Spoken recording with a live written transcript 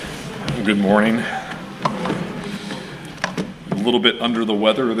Good morning. A little bit under the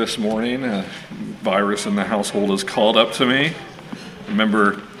weather this morning. A virus in the household has called up to me. I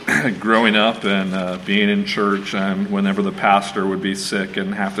remember growing up and being in church, and whenever the pastor would be sick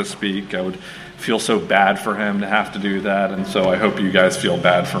and have to speak, I would feel so bad for him to have to do that, and so I hope you guys feel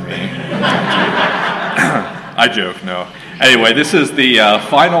bad for me. I joke, no. Anyway, this is the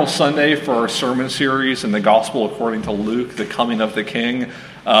final Sunday for our sermon series in the Gospel according to Luke, the Coming of the King.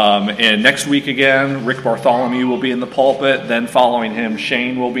 And next week again, Rick Bartholomew will be in the pulpit. Then following him,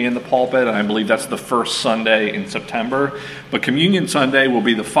 Shane will be in the pulpit. And I believe that's the first Sunday in September. But Communion Sunday will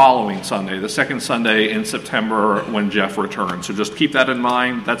be the following Sunday, the second Sunday in September when Jeff returns. So just keep that in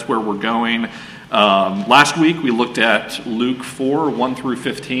mind. That's where we're going. Last week we looked at Luke 4, 1 through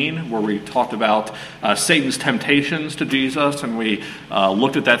 15, where we talked about Satan's temptations to Jesus, and we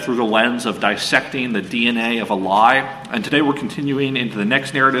looked at that through the lens of dissecting the DNA of a lie. And today we're continuing into the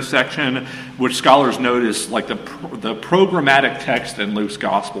next narrative section, which scholars note is like the programmatic text in Luke's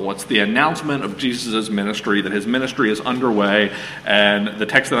gospel. It's the announcement of Jesus' ministry, that his ministry is underway, and the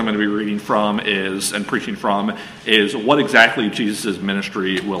text that I'm going to be reading from and preaching from is what exactly Jesus'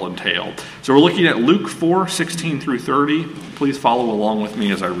 ministry will entail. So we're looking at Luke 4, 16 through 30. Please follow along with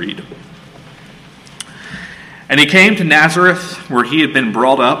me as I read. And he came to Nazareth, where he had been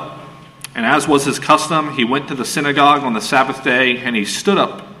brought up, and as was his custom, he went to the synagogue on the Sabbath day, and he stood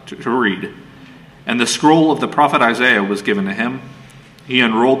up to read. And the scroll of the prophet Isaiah was given to him. He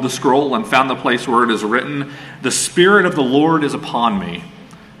unrolled the scroll and found the place where it is written, "The Spirit of the Lord is upon me,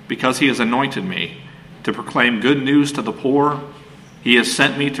 because he has anointed me to proclaim good news to the poor. He has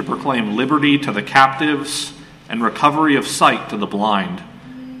sent me to proclaim liberty to the captives and recovery of sight to the blind,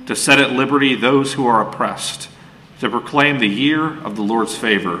 to set at liberty those who are oppressed, to proclaim the year of the Lord's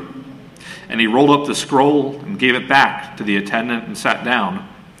favor." And he rolled up the scroll and gave it back to the attendant and sat down.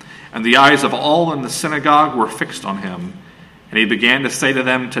 And the eyes of all in the synagogue were fixed on him. And he began to say to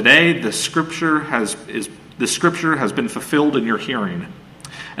them, "Today the scripture has been fulfilled in your hearing."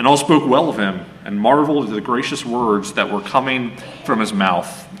 And all spoke well of him, and marveled at the gracious words that were coming from his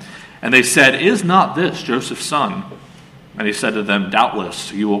mouth. And they said, "Is not this Joseph's son?" And he said to them,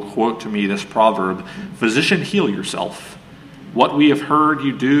 "Doubtless you will quote to me this proverb, 'Physician, heal yourself. What we have heard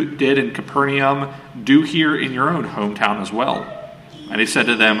you did in Capernaum, do here in your own hometown as well." And he said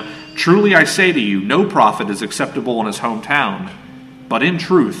to them, "Truly I say to you, no prophet is acceptable in his hometown. But in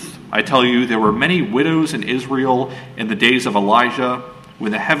truth, I tell you, there were many widows in Israel in the days of Elijah,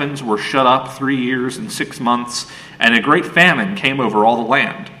 when the heavens were shut up 3 years and 6 months, and a great famine came over all the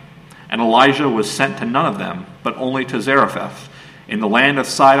land. And Elijah was sent to none of them, but only to Zarephath, in the land of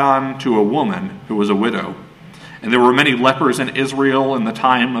Sidon, to a woman who was a widow. And there were many lepers in Israel in the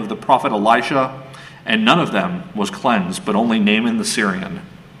time of the prophet Elisha, and none of them was cleansed, but only Naaman the Syrian.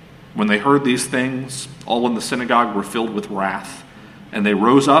 When they heard these things, all in the synagogue were filled with wrath. And they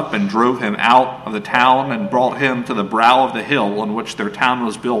rose up and drove him out of the town and brought him to the brow of the hill on which their town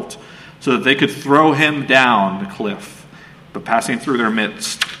was built, so that they could throw him down the cliff. But passing through their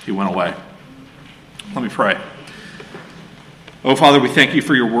midst, he went away. Let me pray. Oh, Father, we thank you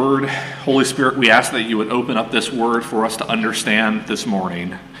for your word. Holy Spirit, we ask that you would open up this word for us to understand this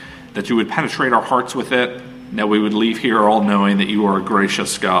morning, that you would penetrate our hearts with it, and that we would leave here all knowing that you are a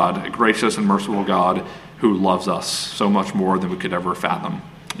gracious God, a gracious and merciful God who loves us so much more than we could ever fathom.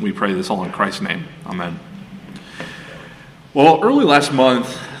 We pray this all in Christ's name. Amen. Well, early last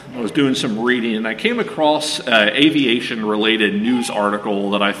month, I was doing some reading, and I came across an aviation-related news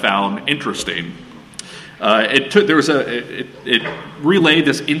article that I found interesting. It relayed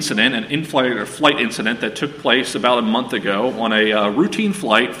this incident, an in-flight flight incident that took place about a month ago on a routine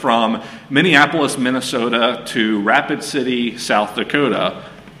flight from Minneapolis, Minnesota to Rapid City, South Dakota.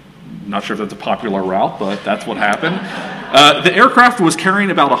 Not sure if that's a popular route, but that's what happened. The aircraft was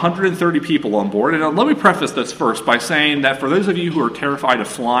carrying about 130 people on board. And let me preface this first by saying that for those of you who are terrified of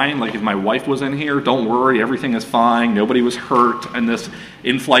flying, like if my wife was in here, don't worry, everything is fine. Nobody was hurt in this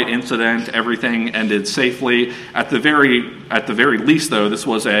in-flight incident. Everything ended safely. At the very least, though, this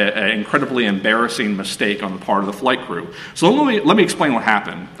was an incredibly embarrassing mistake on the part of the flight crew. So let me explain what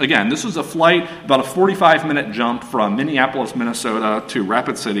happened. Again, this was a flight, about a 45-minute jump from Minneapolis, Minnesota to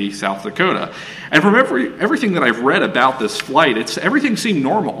Rapid City, South Dakota. And from everything that I've read about this flight, everything seemed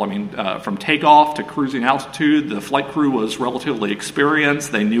normal. I mean, from takeoff to cruising altitude, the flight crew was relatively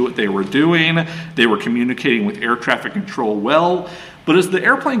experienced. They knew what they were doing. They were communicating with air traffic control well. But as the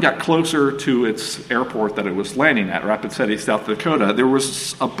airplane got closer to its airport that it was landing at, Rapid City, South Dakota, there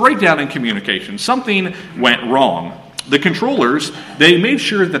was a breakdown in communication. Something went wrong. The controllers, they made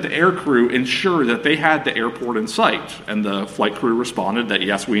sure that the air crew ensured that they had the airport in sight, and the flight crew responded that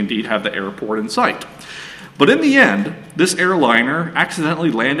yes, we indeed have the airport in sight. But in the end, this airliner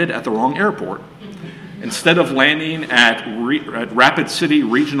accidentally landed at the wrong airport. Instead of landing at Rapid City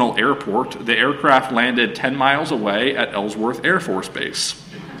Regional Airport, the aircraft landed 10 miles away at Ellsworth Air Force Base.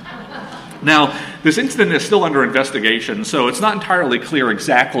 Now, this incident is still under investigation, so it's not entirely clear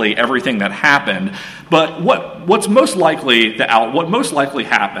exactly everything that happened. But what most likely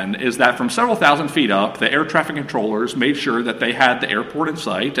happened is that from several thousand feet up, the air traffic controllers made sure that they had the airport in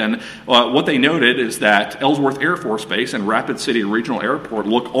sight. And what they noted is that Ellsworth Air Force Base and Rapid City Regional Airport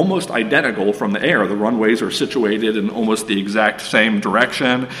look almost identical from the air. The runways are situated in almost the exact same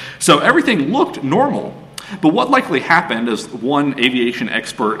direction. So everything looked normal. But what likely happened, as one aviation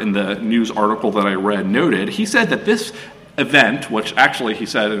expert in the news article that I read noted, he said that this event, which actually he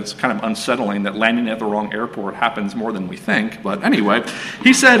said it's kind of unsettling that landing at the wrong airport happens more than we think, but anyway,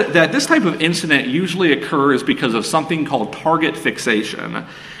 he said that this type of incident usually occurs because of something called target fixation.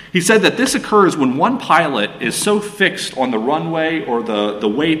 He said that this occurs when one pilot is so fixed on the runway or the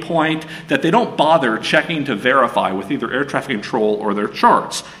waypoint that they don't bother checking to verify with either air traffic control or their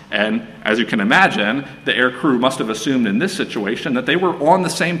charts. And as you can imagine, the air crew must have assumed in this situation that they were on the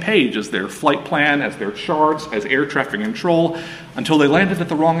same page as their flight plan, as their charts, as air traffic control, until they landed at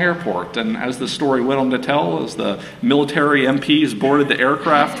the wrong airport. And as the story went on to tell, as the military MPs boarded the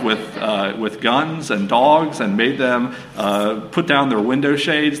aircraft with guns and dogs and made them put down their window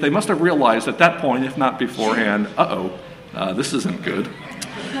shades, they must have realized at that point, if not beforehand, this isn't good.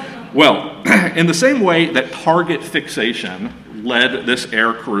 Well, in the same way that target fixation led this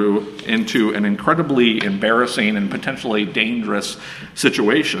air crew into an incredibly embarrassing and potentially dangerous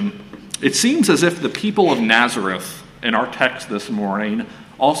situation, it seems as if the people of Nazareth in our text this morning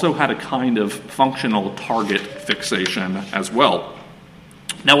also had a kind of functional target fixation as well.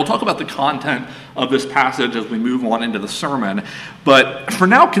 Now, we'll talk about the content of this passage as we move on into the sermon, but for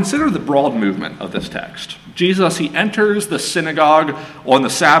now, consider the broad movement of this text. Jesus, he enters the synagogue on the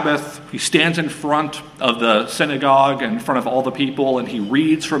Sabbath. He stands in front of the synagogue, in front of all the people, and he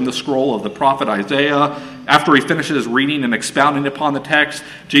reads from the scroll of the prophet Isaiah. After he finishes reading and expounding upon the text,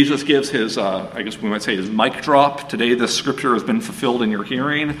 Jesus gives his, his mic drop. Today, this scripture has been fulfilled in your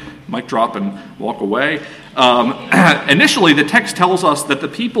hearing. Mic drop and walk away. Initially, the text tells us that the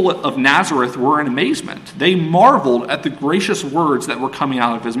people of Nazareth were in amazement. They marveled at the gracious words that were coming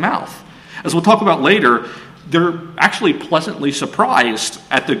out of his mouth. As we'll talk about later, they're actually pleasantly surprised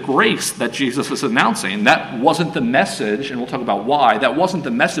at the grace that Jesus is announcing. That wasn't the message, and we'll talk about why. That wasn't the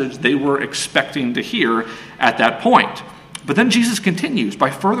message they were expecting to hear at that point. But then Jesus continues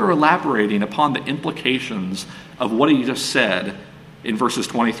by further elaborating upon the implications of what he just said in verses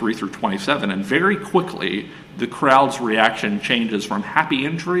 23 through 27. And very quickly, the crowd's reaction changes from happy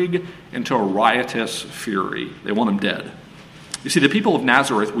intrigue into a riotous fury. They want him dead. You see, the people of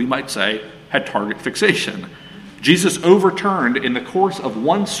Nazareth, we might say, had target fixation. Jesus overturned in the course of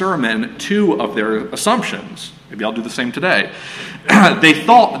one sermon 2 of their assumptions. Maybe I'll do the same today. They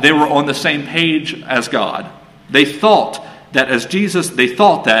thought they were on the same page as God. They thought that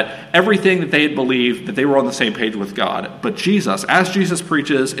everything that they had believed, that they were on the same page with God. But Jesus, as Jesus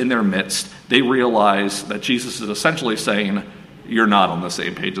preaches in their midst, they realize that Jesus is essentially saying, you're not on the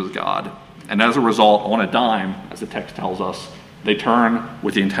same page as God. And as a result, on a dime, as the text tells us, they turn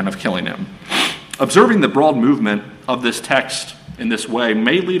with the intent of killing him. Observing the broad movement of this text in this way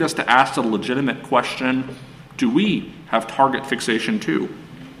may lead us to ask the legitimate question, do we have target fixation too?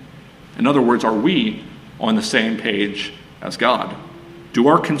 In other words, are we on the same page as God? Do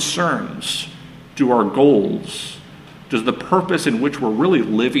our concerns, do our goals, does the purpose in which we're really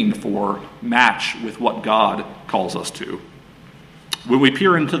living for match with what God calls us to? When we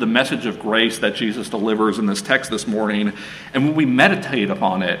peer into the message of grace that Jesus delivers in this text this morning, and when we meditate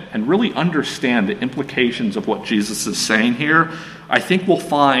upon it and really understand the implications of what Jesus is saying here, I think we'll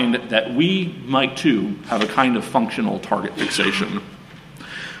find that we might too have a kind of functional target fixation.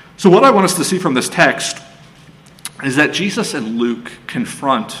 So what I want us to see from this text is that Jesus and Luke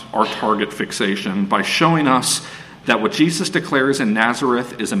confront our target fixation by showing us that what Jesus declares in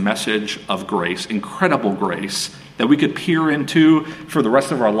Nazareth is a message of grace, incredible grace, that we could peer into for the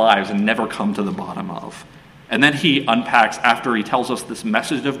rest of our lives and never come to the bottom of. And then he unpacks, after he tells us this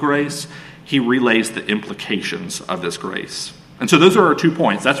message of grace, he relays the implications of this grace. And so those are our 2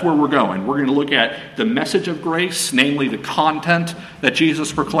 points. That's where we're going. We're going to look at the message of grace, namely the content that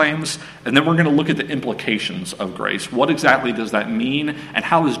Jesus proclaims, and then we're going to look at the implications of grace. What exactly does that mean, and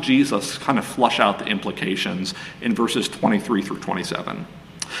how does Jesus kind of flush out the implications in verses 23 through 27?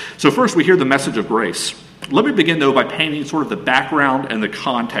 So first, we hear the message of grace. Let me begin, though, by painting sort of the background and the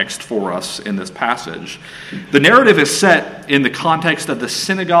context for us in this passage. The narrative is set in the context of the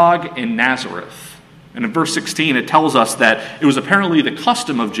synagogue in Nazareth. And in verse 16, it tells us that it was apparently the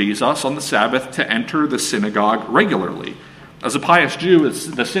custom of Jesus on the Sabbath to enter the synagogue regularly. As a pious Jew,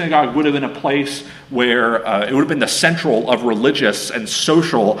 the synagogue would have been a place where it would have been the central of religious and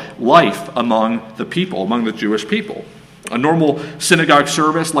social life among the people, among the Jewish people. A normal synagogue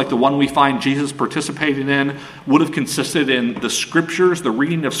service, like the one we find Jesus participating in, would have consisted in the scriptures, the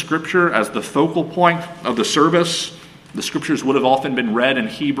reading of scripture as the focal point of the service. The scriptures would have often been read in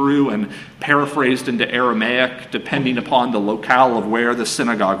Hebrew and paraphrased into Aramaic, depending upon the locale of where the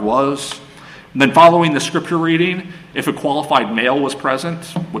synagogue was. And then following the scripture reading, if a qualified male was present,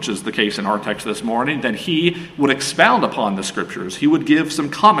 which is the case in our text this morning, then he would expound upon the scriptures. He would give some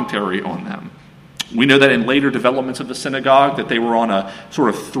commentary on them. We know that in later developments of the synagogue that they were on a sort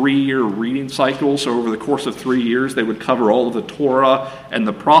of 3-year reading cycle. So over the course of 3 years, they would cover all of the Torah and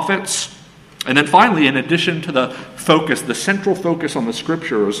the prophets. And then finally, in addition to the central focus on the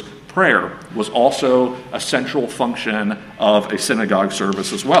scriptures, prayer was also a central function of a synagogue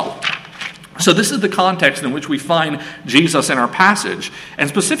service as well. So this is the context in which we find Jesus in our passage. And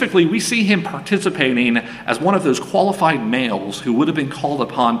specifically, we see him participating as one of those qualified males who would have been called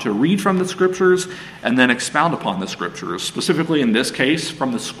upon to read from the scriptures and then expound upon the scriptures, specifically in this case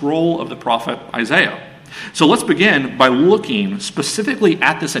from the scroll of the prophet Isaiah. So let's begin by looking specifically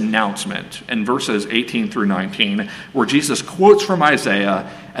at this announcement in verses 18 through 19, where Jesus quotes from Isaiah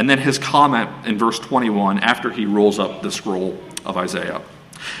and then his comment in verse 21 after he rolls up the scroll of Isaiah.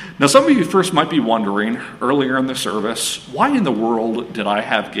 Now, some of you first might be wondering, earlier in the service, why in the world did I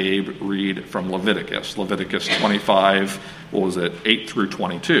have Gabe read from Leviticus 25, 8 through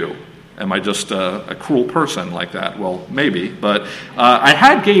 22? Am I just a cruel person like that? Well, maybe, but I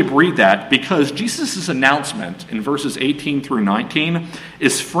had Gabe read that because Jesus' announcement in verses 18 through 19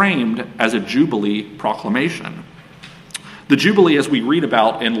 is framed as a Jubilee proclamation. The Jubilee, as we read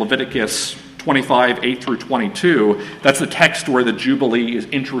about in Leviticus 25, 8 through 22, that's the text where the Jubilee is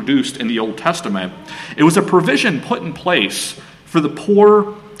introduced in the Old Testament. It was a provision put in place for the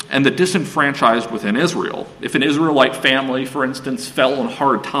poor and the disenfranchised within Israel. If an Israelite family, for instance, fell in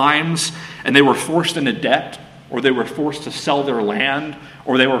hard times and they were forced into debt, or they were forced to sell their land,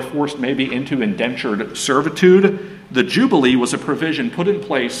 or they were forced maybe into indentured servitude, the Jubilee was a provision put in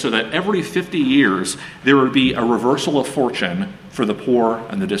place so that every 50 years there would be a reversal of fortune for the poor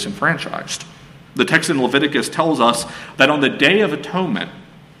and the disenfranchised. The text in Leviticus tells us that on the Day of Atonement,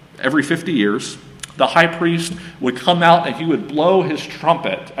 every 50 years, the high priest would come out and he would blow his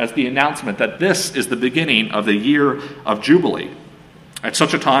trumpet as the announcement that this is the beginning of the year of Jubilee. At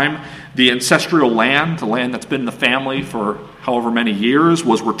such a time, the ancestral land, the land that's been in the family for however many years,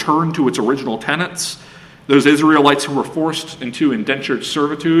 was returned to its original tenants. Those Israelites who were forced into indentured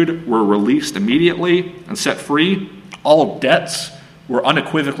servitude were released immediately and set free. All debts were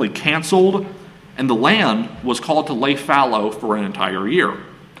unequivocally canceled, and the land was called to lay fallow for an entire year.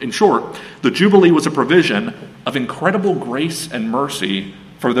 In short, the Jubilee was a provision of incredible grace and mercy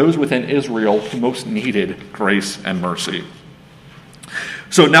for those within Israel who most needed grace and mercy.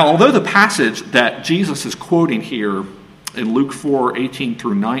 So now, although the passage that Jesus is quoting here in Luke 4, 18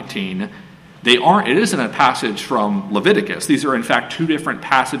 through 19, it isn't a passage from Leviticus. These are, in fact, two different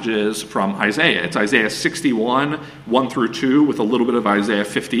passages from Isaiah. It's Isaiah 61, 1 through 2, with a little bit of Isaiah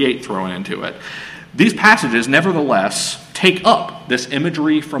 58 thrown into it. These passages, nevertheless, take up this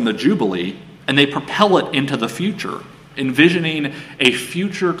imagery from the Jubilee and they propel it into the future, envisioning a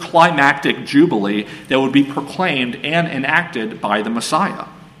future climactic Jubilee that would be proclaimed and enacted by the Messiah.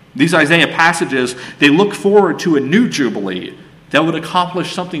 These Isaiah passages, they look forward to a new Jubilee that would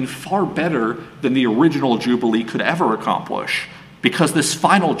accomplish something far better than the original Jubilee could ever accomplish. Because this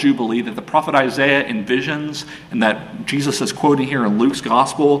final Jubilee that the prophet Isaiah envisions and that Jesus is quoting here in Luke's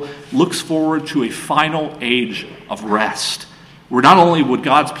gospel looks forward to a final age of rest, where not only would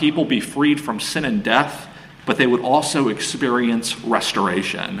God's people be freed from sin and death, but they would also experience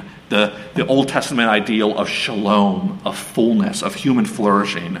restoration, the Old Testament ideal of shalom, of fullness, of human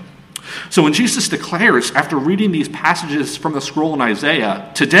flourishing. So when Jesus declares, after reading these passages from the scroll in Isaiah,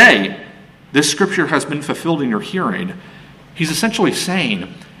 today, this scripture has been fulfilled in your hearing, he's essentially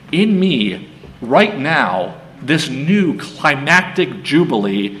saying, in me, right now, this new climactic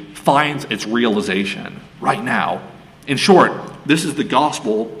Jubilee finds its realization right now. In short, this is the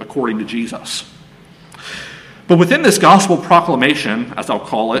gospel according to Jesus. But within this gospel proclamation, as I'll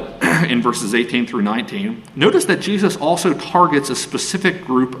call it, in verses 18 through 19, notice that Jesus also targets a specific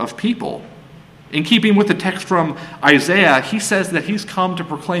group of people. In keeping with the text from Isaiah, he says that he's come to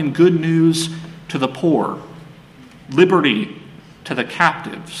proclaim good news to the poor, liberty to the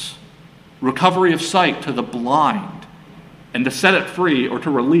captives, recovery of sight to the blind, and to set it free or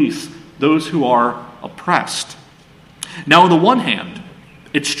to release those who are oppressed. Now, on the one hand,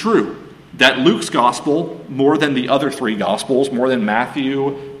 it's true that Luke's gospel, more than the other three gospels, more than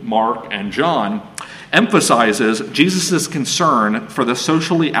Matthew, Mark, and John, emphasizes Jesus' concern for the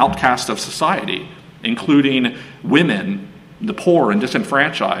socially outcast of society, including women, the poor and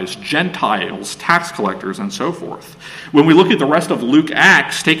disenfranchised, Gentiles, tax collectors, and so forth. When we look at the rest of Luke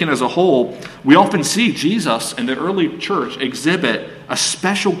Acts taken as a whole, we often see Jesus and the early church exhibit a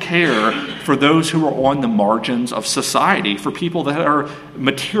special care for those who are on the margins of society, for people that are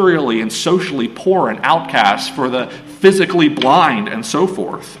materially and socially poor and outcast, for the physically blind, and so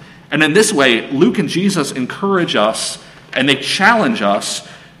forth. And in this way, Luke and Jesus encourage us and they challenge us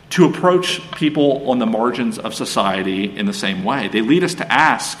to approach people on the margins of society in the same way. They lead us to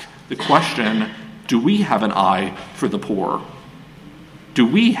ask the question, do we have an eye for the poor? Do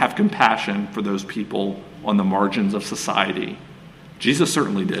we have compassion for those people on the margins of society? Jesus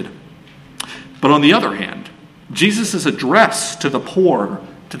certainly did. But on the other hand, Jesus' address to the poor,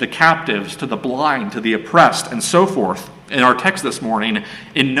 to the captives, to the blind, to the oppressed, and so forth, in our text this morning,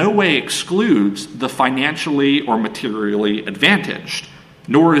 in no way excludes the financially or materially advantaged.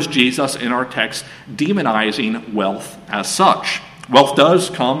 Nor is Jesus in our text demonizing wealth as such. Wealth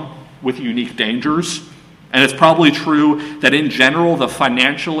does come with unique dangers, and it's probably true that in general the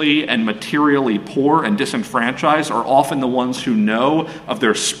financially and materially poor and disenfranchised are often the ones who know of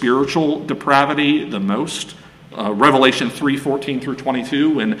their spiritual depravity the most. Revelation 3:14 through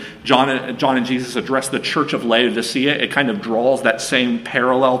 22, when John and Jesus address the church of Laodicea, it kind of draws that same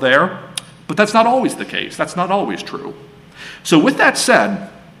parallel there. But that's not always the case. That's not always true. So with that said,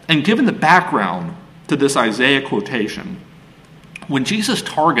 and given the background to this Isaiah quotation, when Jesus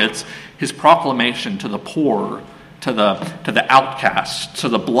targets his proclamation to the poor, to the outcasts, to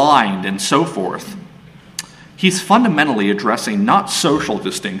the blind, and so forth, he's fundamentally addressing not social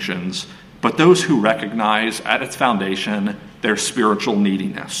distinctions, but those who recognize at its foundation their spiritual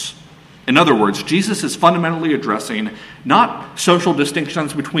neediness. In other words, Jesus is fundamentally addressing not social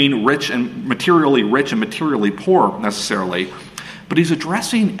distinctions between rich and materially poor necessarily, but he's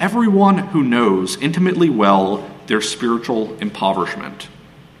addressing everyone who knows intimately well their spiritual impoverishment.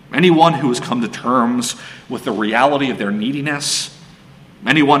 Anyone who has come to terms with the reality of their neediness,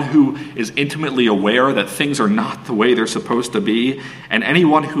 anyone who is intimately aware that things are not the way they're supposed to be, and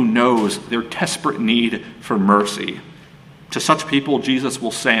anyone who knows their desperate need for mercy. To such people, Jesus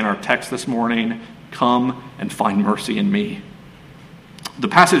will say in our text this morning, "Come and find mercy in me." The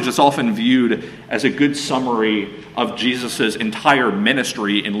passage is often viewed as a good summary of Jesus' entire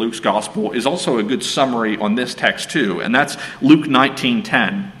ministry in Luke's gospel, is also a good summary on this text too, and that's Luke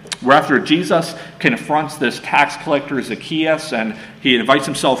 19:10, where after Jesus confronts this tax collector Zacchaeus and he invites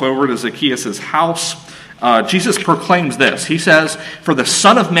himself over to Zacchaeus' house, Jesus proclaims this. He says, "For the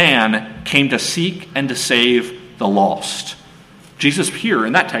Son of Man came to seek and to save the lost." Jesus here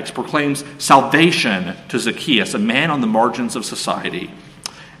in that text proclaims salvation to Zacchaeus, a man on the margins of society.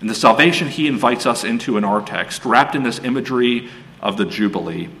 And the salvation he invites us into in our text, wrapped in this imagery of the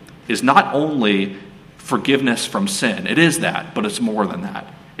Jubilee, is not only forgiveness from sin. It is that, but it's more than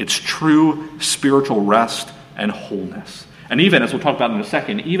that. It's true spiritual rest and wholeness. And even, as we'll talk about in a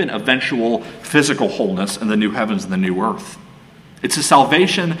second, even eventual physical wholeness in the new heavens and the new earth. It's a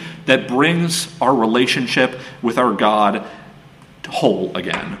salvation that brings our relationship with our God whole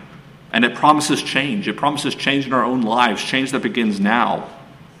again. And it promises change. It promises change in our own lives, change that begins now.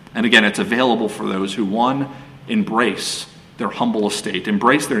 And again, it's available for those who, one, embrace their humble estate,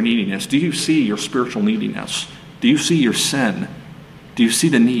 embrace their neediness. Do you see your spiritual neediness? Do you see your sin? Do you see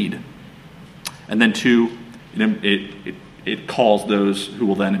the need? And then two, it calls those who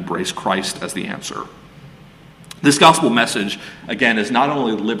will then embrace Christ as the answer. This gospel message, again, is not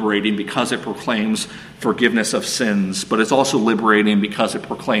only liberating because it proclaims forgiveness of sins, but it's also liberating because it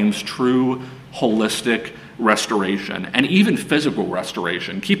proclaims true, holistic restoration, and even physical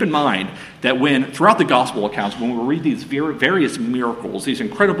restoration. Keep in mind that throughout the gospel accounts, when we read these various miracles, these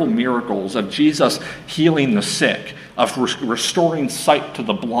incredible miracles of Jesus healing the sick, of restoring sight to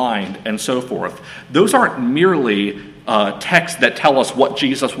the blind, and so forth, those aren't merely texts that tell us what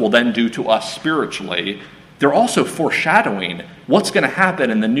Jesus will then do to us spiritually. They're also foreshadowing what's going to happen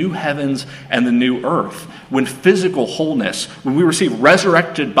in the new heavens and the new earth, when physical wholeness, when we receive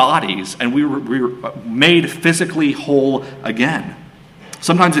resurrected bodies and we were made physically whole again.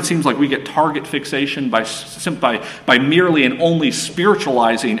 Sometimes it seems like we get target fixation by merely and only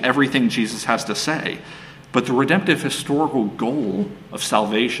spiritualizing everything Jesus has to say. But the redemptive historical goal of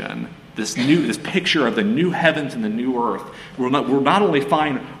salvation this picture of the new heavens and the new earth. We'll not only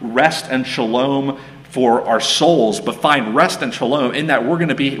find rest and shalom for our souls, but find rest and shalom in that we're going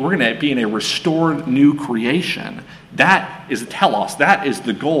to be in a restored new creation. That is the telos. That is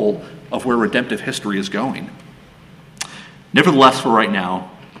the goal of where redemptive history is going. Nevertheless, for right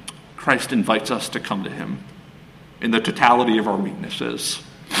now, Christ invites us to come to him in the totality of our weaknesses.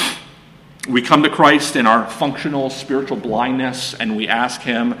 We come to Christ in our functional spiritual blindness, and we ask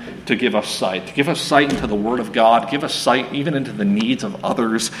him to give us sight into the Word of God, give us sight even into the needs of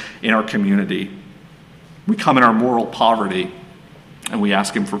others in our community. We come in our moral poverty, and we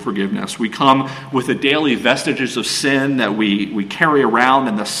ask him for forgiveness. We come with the daily vestiges of sin that we carry around,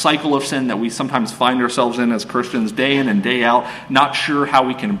 and the cycle of sin that we sometimes find ourselves in as Christians day in and day out, not sure how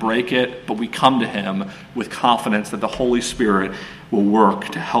we can break it, but we come to him with confidence that the Holy Spirit will work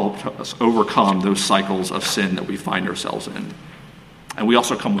to help us overcome those cycles of sin that we find ourselves in. And we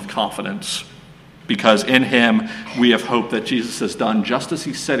also come with confidence, because in him we have hope that Jesus has done just as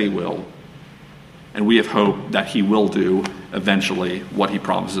he said he will. And we have hope that he will do eventually what he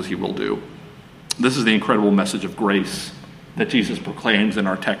promises he will do. This is the incredible message of grace that Jesus proclaims in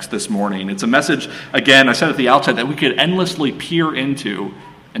our text this morning. It's a message, again, I said at the outset, that we could endlessly peer into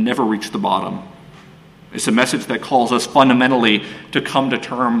and never reach the bottom. It's a message that calls us fundamentally to come to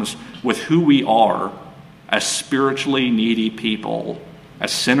terms with who we are as spiritually needy people.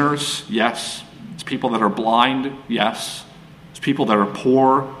 As sinners, yes. As people that are blind, yes. As people that are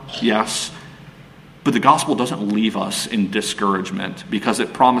poor, yes. But the gospel doesn't leave us in discouragement because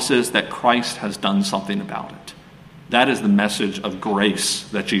it promises that Christ has done something about it. That is the message of grace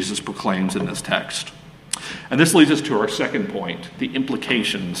that Jesus proclaims in this text. And this leads us to our second point, the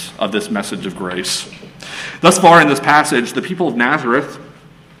implications of this message of grace. Thus far in this passage, the people of Nazareth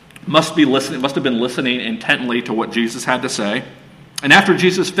must have been listening intently to what Jesus had to say. And after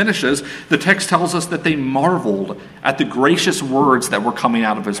Jesus finishes, the text tells us that they marveled at the gracious words that were coming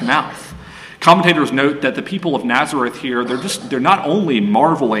out of his mouth. Commentators note that the people of Nazareth here, they're not only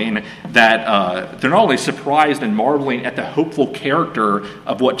marveling that, they're not only surprised and marveling at the hopeful character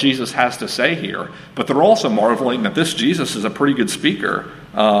of what Jesus has to say here, but they're also marveling that this Jesus is a pretty good speaker.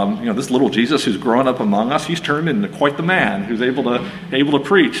 This little Jesus who's grown up among us, he's turned into quite the man who's able to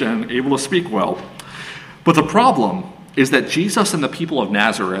preach and able to speak well. But the problem is that Jesus and the people of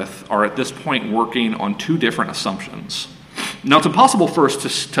Nazareth are at this point working on two different assumptions. Now, it's impossible for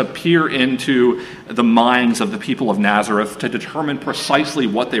us to peer into the minds of the people of Nazareth to determine precisely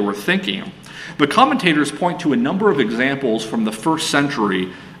what they were thinking. But commentators point to a number of examples from the first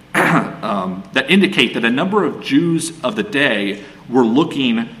century that indicate that a number of Jews of the day were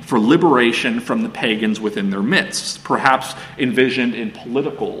looking for liberation from the pagans within their midst, perhaps envisioned in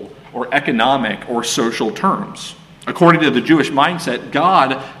political or economic or social terms. According to the Jewish mindset,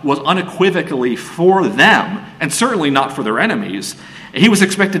 God was unequivocally for them, and certainly not for their enemies. He was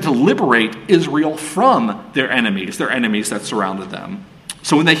expected to liberate Israel from their enemies that surrounded them.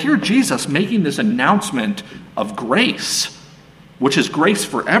 So when they hear Jesus making this announcement of grace, which is grace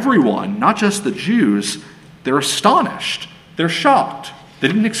for everyone, not just the Jews, they're astonished. They're shocked. They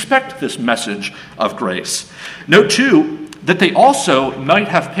didn't expect this message of grace. Note, too, that they also might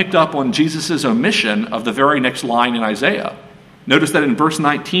have picked up on Jesus' omission of the very next line in Isaiah. Notice that in verse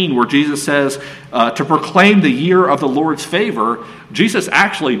 19, where Jesus says, to proclaim the year of the Lord's favor, Jesus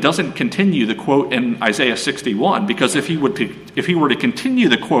actually doesn't continue the quote in Isaiah 61, because if he were to continue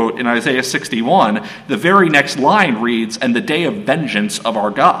the quote in Isaiah 61, the very next line reads, and the day of vengeance of our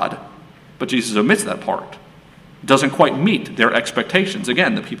God. But Jesus omits that part. Doesn't quite meet their expectations.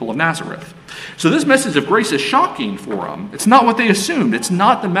 Again, the people of Nazareth. So this message of grace is shocking for them. It's not what they assumed. It's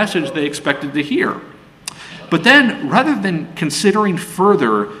not the message they expected to hear. But then, rather than considering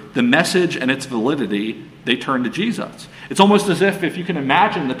further the message and its validity, they turn to Jesus. It's almost as if you can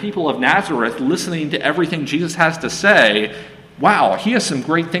imagine the people of Nazareth listening to everything Jesus has to say. Wow, he has some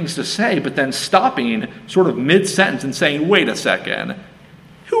great things to say, but then stopping sort of mid-sentence and saying, wait a second,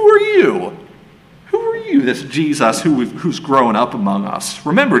 who are you? This Jesus who's grown up among us.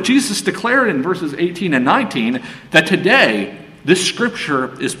 Remember, Jesus declared in verses 18 and 19 that today this scripture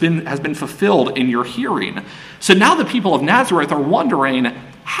has been fulfilled in your hearing. So now the people of Nazareth are wondering,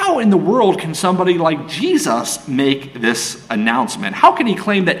 how in the world can somebody like Jesus make this announcement? How can he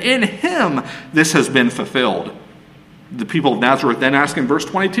claim that in him this has been fulfilled? The people of Nazareth then ask in verse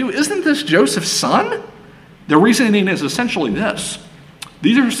 22, isn't this Joseph's son? Their reasoning is essentially this.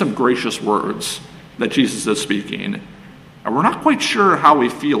 These are some gracious words that Jesus is speaking, and we're not quite sure how we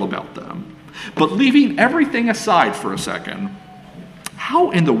feel about them. But leaving everything aside for a second, how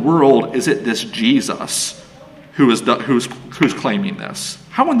in the world is it this Jesus who's claiming this.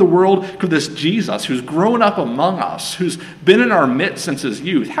 How in the world could this Jesus, who's grown up among us, who's been in our midst since his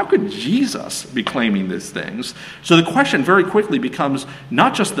youth, how could Jesus be claiming these things? So the question very quickly becomes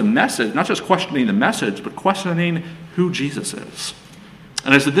not just the message, not just questioning the message, but questioning who Jesus is.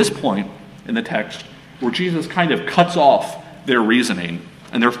 And it's at this point in the text where Jesus kind of cuts off their reasoning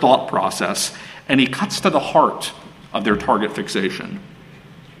and their thought process, and he cuts to the heart of their target fixation.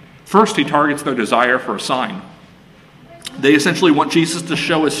 First, he targets their desire for a sign. They essentially want Jesus to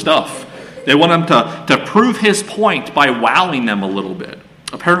show his stuff. They want him to prove his point by wowing them a little bit.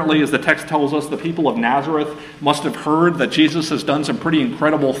 Apparently, as the text tells us, the people of Nazareth must have heard that Jesus has done some pretty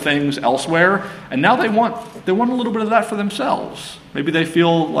incredible things elsewhere, and now they want a little bit of that for themselves. Maybe they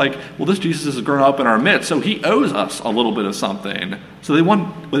feel like, well, this Jesus has grown up in our midst, so he owes us a little bit of something. So they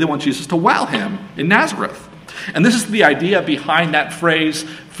want Jesus to wow him in Nazareth. And this is the idea behind that phrase,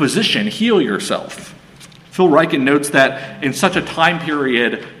 physician, heal yourself. Phil Ryken notes that in such a time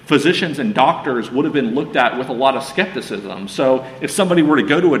period, physicians and doctors would have been looked at with a lot of skepticism. So if somebody were to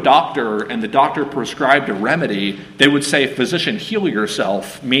go to a doctor and the doctor prescribed a remedy, they would say, physician, heal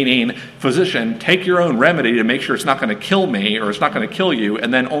yourself, meaning, physician, take your own remedy to make sure it's not going to kill me or it's not going to kill you,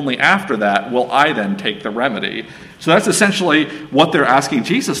 and then only after that will I then take the remedy. So that's essentially what they're asking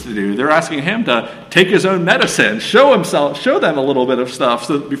Jesus to do. They're asking him to take his own medicine, show them a little bit of stuff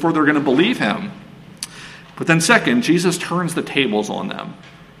before they're going to believe him. But then second, Jesus turns the tables on them.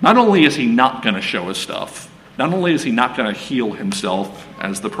 Not only is he not going to show his stuff, not only is he not going to heal himself,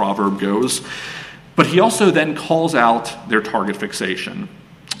 as the proverb goes, but he also then calls out their target fixation.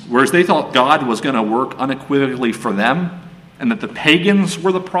 Whereas they thought God was going to work unequivocally for them, and that the pagans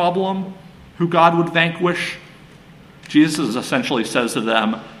were the problem who God would vanquish, Jesus essentially says to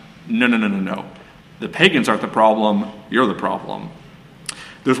them, no. The pagans aren't the problem, you're the problem.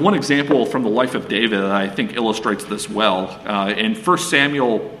 There's one example from the life of David that I think illustrates this well. In 2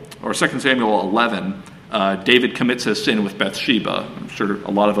 Samuel 11, David commits his sin with Bathsheba. I'm sure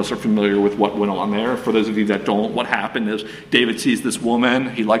a lot of us are familiar with what went on there. For those of you that don't, what happened is David sees this woman.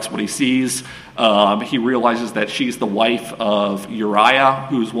 He likes what he sees. He realizes that she's the wife of Uriah,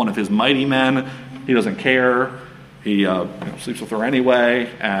 who's one of his mighty men. He doesn't care. He sleeps with her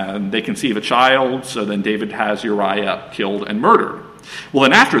anyway, and they conceive a child. So then David has Uriah killed and murdered. Well,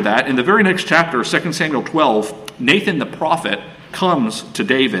 then after that, in the very next chapter, 2 Samuel 12, Nathan the prophet comes to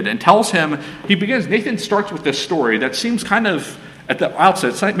David and tells him, Nathan starts with this story that seems kind of, at the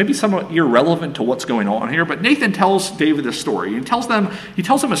outset, maybe somewhat irrelevant to what's going on here, but Nathan tells David this story. He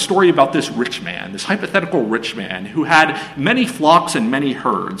tells him a story about this rich man, this hypothetical rich man who had many flocks and many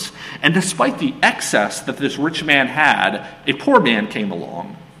herds. And despite the excess that this rich man had, a poor man came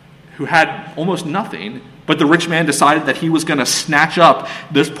along who had almost nothing. But the rich man decided that he was going to snatch up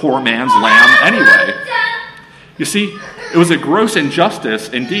this poor man's lamb anyway. You see, it was a gross injustice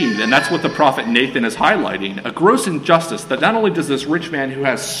indeed, and that's what the prophet Nathan is highlighting. A gross injustice that not only does this rich man who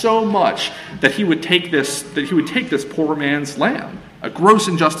has so much that he would take this poor man's lamb. A gross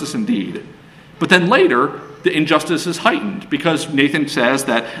injustice indeed. But then later, the injustice is heightened because Nathan says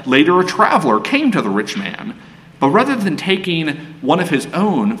that later a traveler came to the rich man. But rather than taking one of his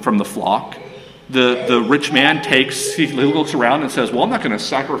own from the flock, the rich man he looks around and says, well, I'm not going to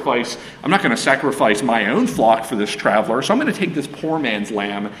sacrifice my own flock for this traveler, so I'm going to take this poor man's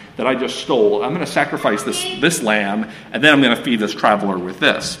lamb that I just stole. I'm going to sacrifice this lamb, and then I'm going to feed this traveler with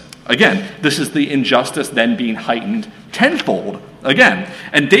this. Again, this is the injustice then being heightened tenfold again.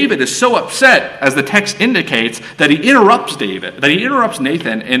 And David is so upset, as the text indicates, that he interrupts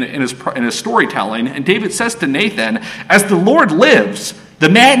Nathan in his storytelling, and David says to Nathan, as the Lord lives, the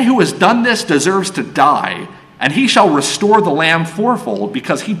man who has done this deserves to die, and he shall restore the lamb fourfold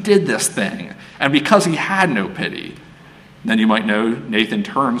because he did this thing, and because he had no pity. Then you might know Nathan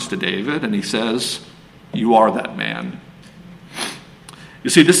turns to David and he says, you are that man.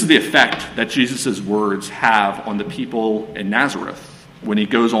 You see, this is the effect that Jesus' words have on the people in Nazareth when he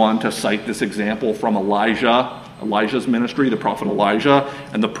goes on to cite this example from Elijah's ministry, the prophet Elijah,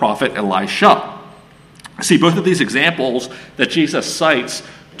 and the prophet Elisha. See, both of these examples that Jesus cites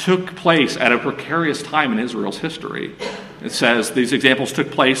took place at a precarious time in Israel's history. It says these examples took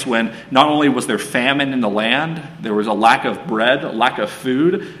place when not only was there famine in the land, there was a lack of bread, a lack of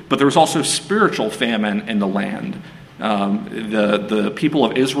food, but there was also spiritual famine in the land. The people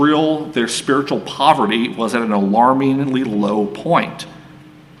of Israel, their spiritual poverty was at an alarmingly low point.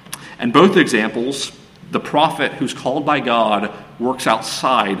 And both examples, the prophet who's called by God works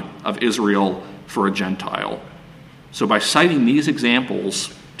outside of Israel for a Gentile. So by citing these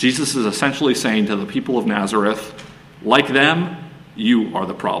examples, Jesus is essentially saying to the people of Nazareth, like them, you are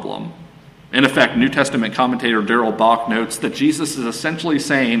the problem. In effect, New Testament commentator Darrell Bock notes that Jesus is essentially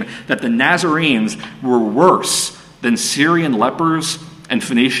saying that the Nazarenes were worse than Syrian lepers and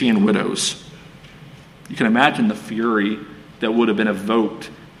Phoenician widows. You can imagine the fury that would have been evoked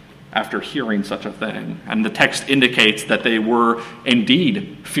after hearing such a thing. And the text indicates that they were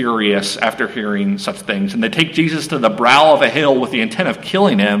indeed furious after hearing such things. And they take Jesus to the brow of a hill with the intent of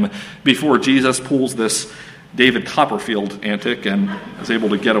killing him before Jesus pulls this David Copperfield antic and is able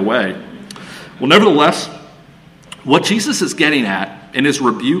to get away. Well, nevertheless, what Jesus is getting at in his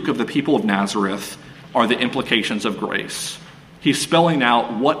rebuke of the people of Nazareth are the implications of grace. He's spelling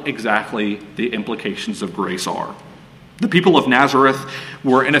out what exactly the implications of grace are. The people of Nazareth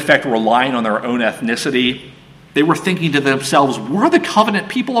were, in effect, relying on their own ethnicity. They were thinking to themselves, we're the covenant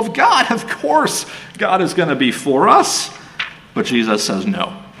people of God. Of course, God is going to be for us. But Jesus says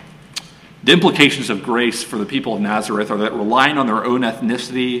no. The implications of grace for the people of Nazareth are that relying on their own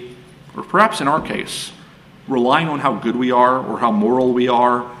ethnicity, or perhaps in our case, relying on how good we are or how moral we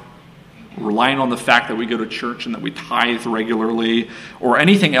are, relying on the fact that we go to church and that we tithe regularly, or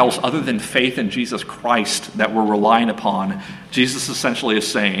anything else other than faith in Jesus Christ that we're relying upon, Jesus essentially is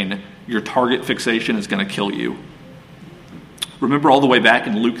saying, your target fixation is going to kill you. Remember all the way back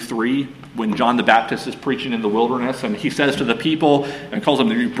in Luke 3, when John the Baptist is preaching in the wilderness, and he says to the people, and calls them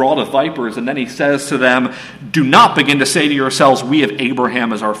the brood of vipers, and then he says to them, do not begin to say to yourselves, we have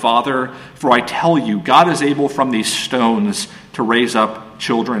Abraham as our father, for I tell you, God is able from these stones to raise up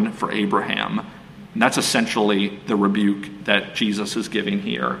children for Abraham. And that's essentially the rebuke that Jesus is giving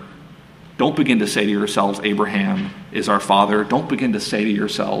here. Don't begin to say to yourselves, Abraham is our father. Don't begin to say to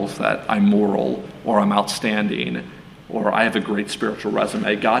yourselves that I'm moral or I'm outstanding or I have a great spiritual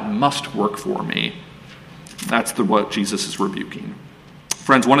resume. God must work for me. That's what Jesus is rebuking.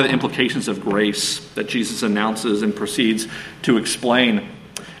 Friends, one of the implications of grace that Jesus announces and proceeds to explain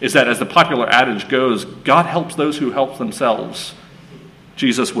is that, as the popular adage goes, God helps those who help themselves.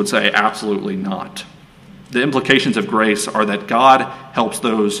 Jesus would say, absolutely not. The implications of grace are that God helps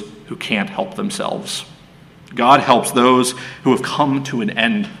those who can't help themselves. God helps those who have come to an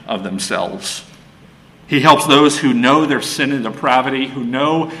end of themselves. He helps those who know their sin and depravity, who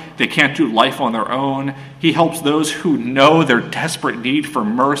know they can't do life on their own. He helps those who know their desperate need for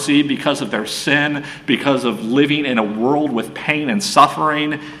mercy because of their sin, because of living in a world with pain and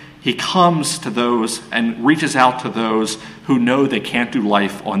suffering. He comes to those and reaches out to those who know they can't do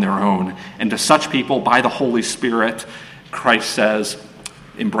life on their own. And to such people, by the Holy Spirit, Christ says,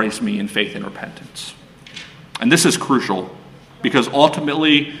 embrace me in faith and repentance. And this is crucial because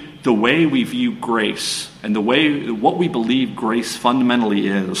ultimately the way we view grace and what we believe grace fundamentally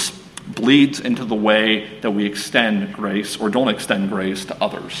is bleeds into the way that we extend grace or don't extend grace to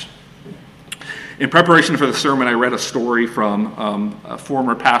others. In preparation for the sermon, I read a story from a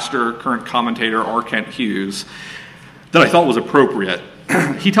former pastor, current commentator, R. Kent Hughes, that I thought was appropriate.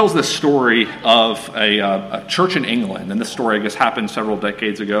 He tells this story of a church in England, and this story, I guess, happened several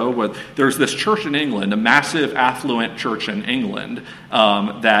decades ago, but there's this church in England, a massive, affluent church in England,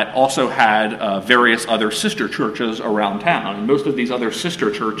 that also had various other sister churches around town. And most of these other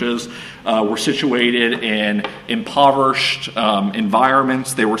sister churches were situated in impoverished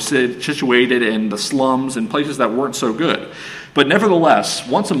environments. They were situated in the slums and places that weren't so good. But nevertheless,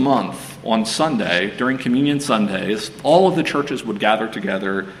 once a month, on Sunday, during Communion Sundays, all of the churches would gather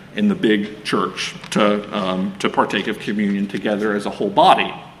together in the big church to partake of communion together as a whole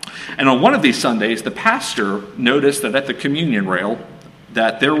body. And on one of these Sundays, the pastor noticed that at the communion rail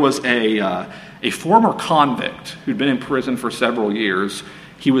that there was a former convict who'd been in prison for several years.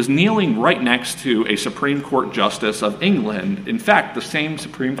 He was kneeling right next to a Supreme Court Justice of England. In fact, the same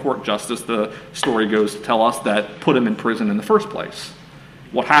Supreme Court Justice, the story goes to tell us, that put him in prison in the first place.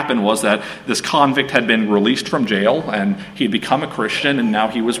 What happened was that this convict had been released from jail, and he'd become a Christian, and now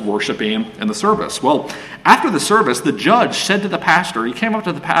he was worshiping in the service. Well, after the service, the judge said to the pastor, he came up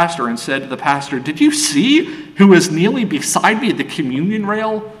to the pastor and said to the pastor, "Did you see who is kneeling beside me at the communion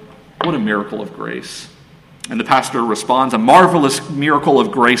rail? What a miracle of grace." And the pastor responds, "A marvelous miracle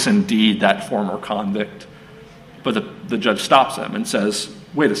of grace indeed, that former convict." But the judge stops him and says,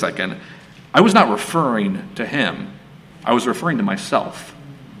 "Wait a second. I was not referring to him. I was referring to myself."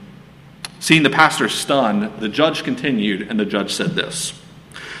 Seeing the pastor stunned, the judge continued, and the judge said this: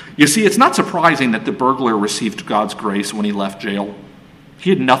 "You see, it's not surprising that the burglar received God's grace when he left jail. He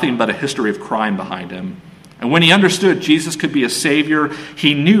had nothing but a history of crime behind him. And when he understood Jesus could be a savior,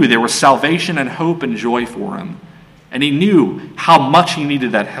 he knew there was salvation and hope and joy for him. And he knew how much he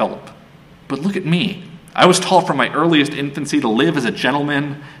needed that help. But look at me. I was taught from my earliest infancy to live as a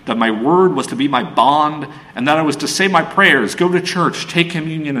gentleman, that my word was to be my bond, and that I was to say my prayers, go to church, take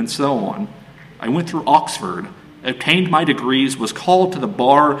communion, and so on. I went through Oxford, obtained my degrees, was called to the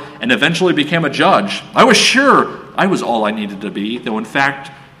bar, and eventually became a judge. I was sure I was all I needed to be, though in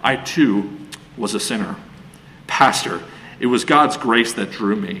fact, I too was a sinner. Pastor, it was God's grace that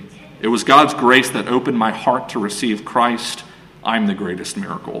drew me. It was God's grace that opened my heart to receive Christ. I'm the greatest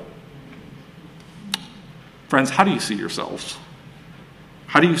miracle. Friends, how do you see yourselves?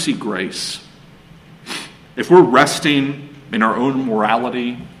 How do you see grace? If we're resting in our own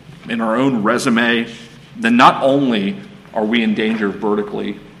morality, in our own resume, then not only are we in danger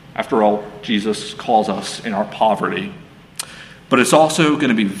vertically, after all, Jesus calls us in our poverty, but it's also going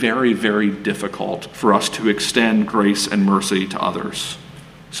to be very, very difficult for us to extend grace and mercy to others.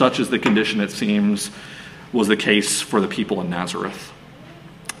 Such is the condition, it seems, was the case for the people in Nazareth.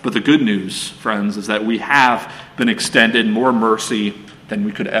 But the good news, friends, is that we have been extended more mercy than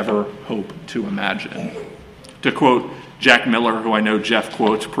we could ever hope to imagine. To quote Jack Miller, who I know Jeff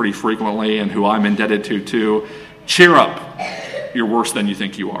quotes pretty frequently and who I'm indebted to too, cheer up, you're worse than you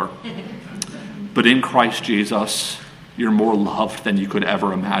think you are. But in Christ Jesus, you're more loved than you could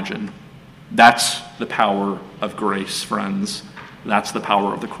ever imagine. That's the power of grace, friends. That's the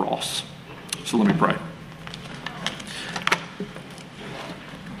power of the cross. So let me pray.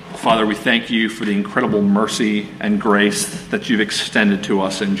 Father, we thank you for the incredible mercy and grace that you've extended to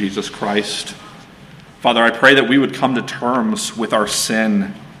us in Jesus Christ. Father, I pray that we would come to terms with our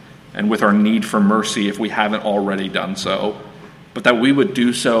sin and with our need for mercy if we haven't already done so, but that we would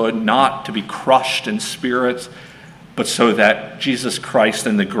do so not to be crushed in spirit, but so that Jesus Christ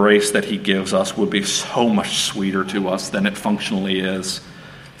and the grace that he gives us would be so much sweeter to us than it functionally is.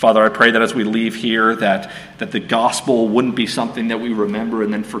 Father, I pray that as we leave here, that the gospel wouldn't be something that we remember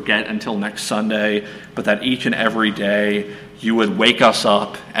and then forget until next Sunday, but that each and every day you would wake us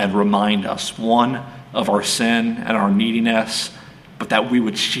up and remind us, one, of our sin and our neediness, but that we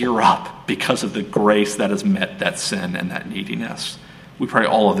would cheer up because of the grace that has met that sin and that neediness. We pray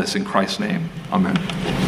all of this in Christ's name. Amen.